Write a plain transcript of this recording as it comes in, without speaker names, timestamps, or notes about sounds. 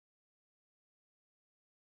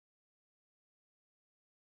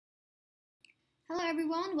Hello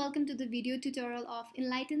everyone, welcome to the video tutorial of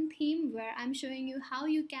Enlighten theme where I'm showing you how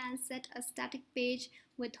you can set a static page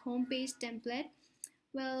with homepage template.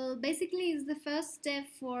 Well, basically it's the first step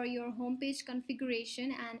for your homepage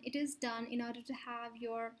configuration, and it is done in order to have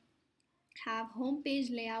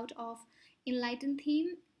homepage layout of Enlighten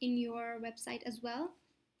theme in your website as well.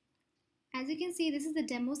 As you can see, this is the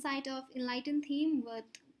demo site of Enlighten theme with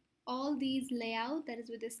all these layout, that is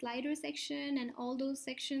with the slider section and all those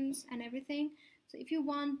sections and everything. So if you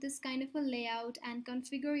want this kind of a layout and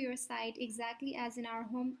configure your site exactly as in our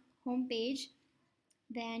home page,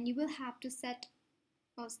 then you will have to set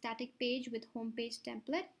a static page with homepage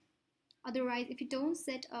template. Otherwise, if you don't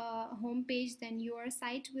set a home page, then your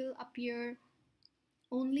site will appear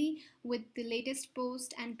only with the latest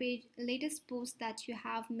post and latest post that you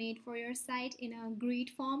have made for your site in a grid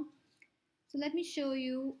form. So let me show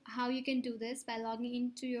you how you can do this by logging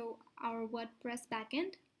into our WordPress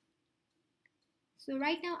backend. So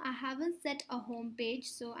right now I haven't set a home page,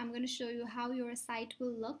 so I'm going to show you how your site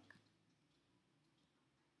will look.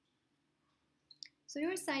 So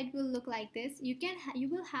your site will look like this. You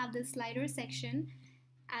will have the slider section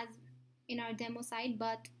as in our demo site,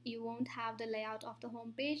 but you won't have the layout of the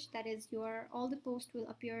home page. That is, all the posts will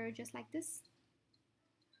appear just like this.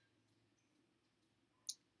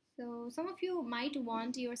 So some of you might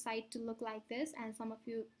want your site to look like this and some of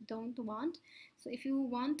you don't want. So if you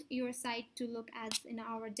want your site to look as in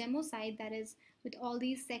our demo site, that is with all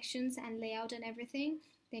these sections and layout and everything,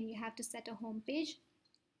 then you have to set a home page.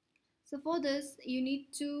 So for this, you need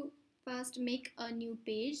to first make a new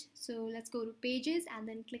page. So let's go to pages and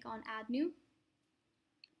then click on add new.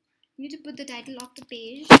 You need to put the title of the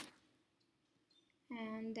page,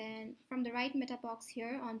 and then from the right meta box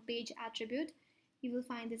here on page attribute, you will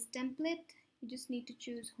find this template. You just need to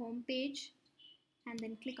choose home page and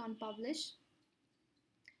then click on publish.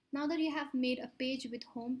 Now that you have made a page with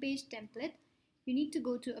home page template, you need to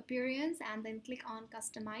go to appearance and then click on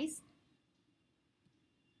customize.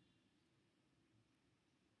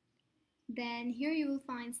 Then here you will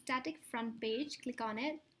find static front page. Click on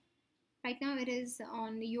it. Right now it is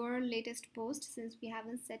on your latest post since we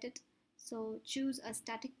haven't set it. So choose a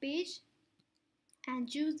static page and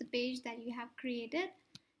choose the page that you have created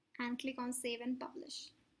and click on save and publish.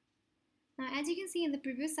 Now as you can see in the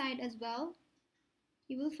previous site as well,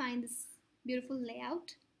 you will find this beautiful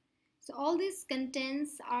layout. So all these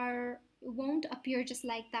contents won't appear just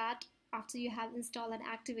like that after you have installed and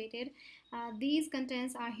activated. These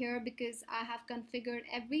contents are here because I have configured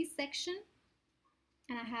every section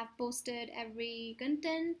and I have posted every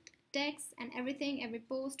content, text and everything, every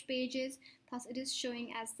post, pages, thus it is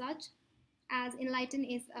showing as such. As Enlighten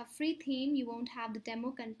is a free theme, you won't have the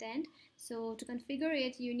demo content. So to configure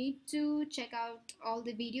it, you need to check out all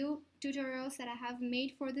the video tutorials that I have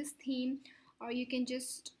made for this theme, or you can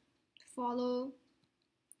just follow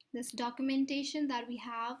this documentation that we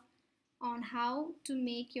have on how to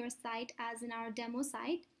make your site as in our demo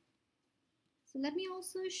site. So let me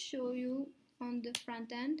also show you on the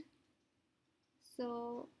front end.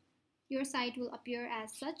 So your site will appear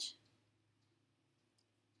as such.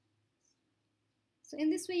 So in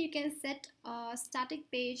this way you can set a static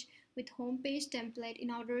page with home page template in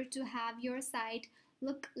order to have your site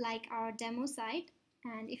look like our demo site.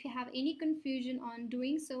 And if you have any confusion on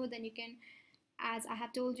doing so, then you can, as I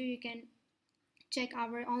have told you, you can check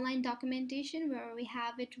our online documentation where we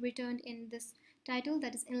have it written in this title,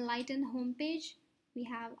 that is Enlighten homepage. We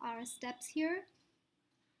have our steps here.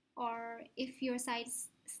 Or if your site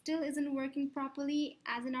still isn't working properly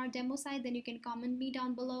as in our demo site, then you can comment me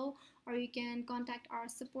down below, or you can contact our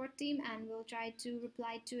support team and we'll try to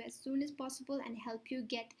reply to as soon as possible and help you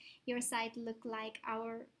get your site look like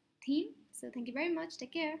our theme. So thank you very much.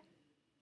 Take care.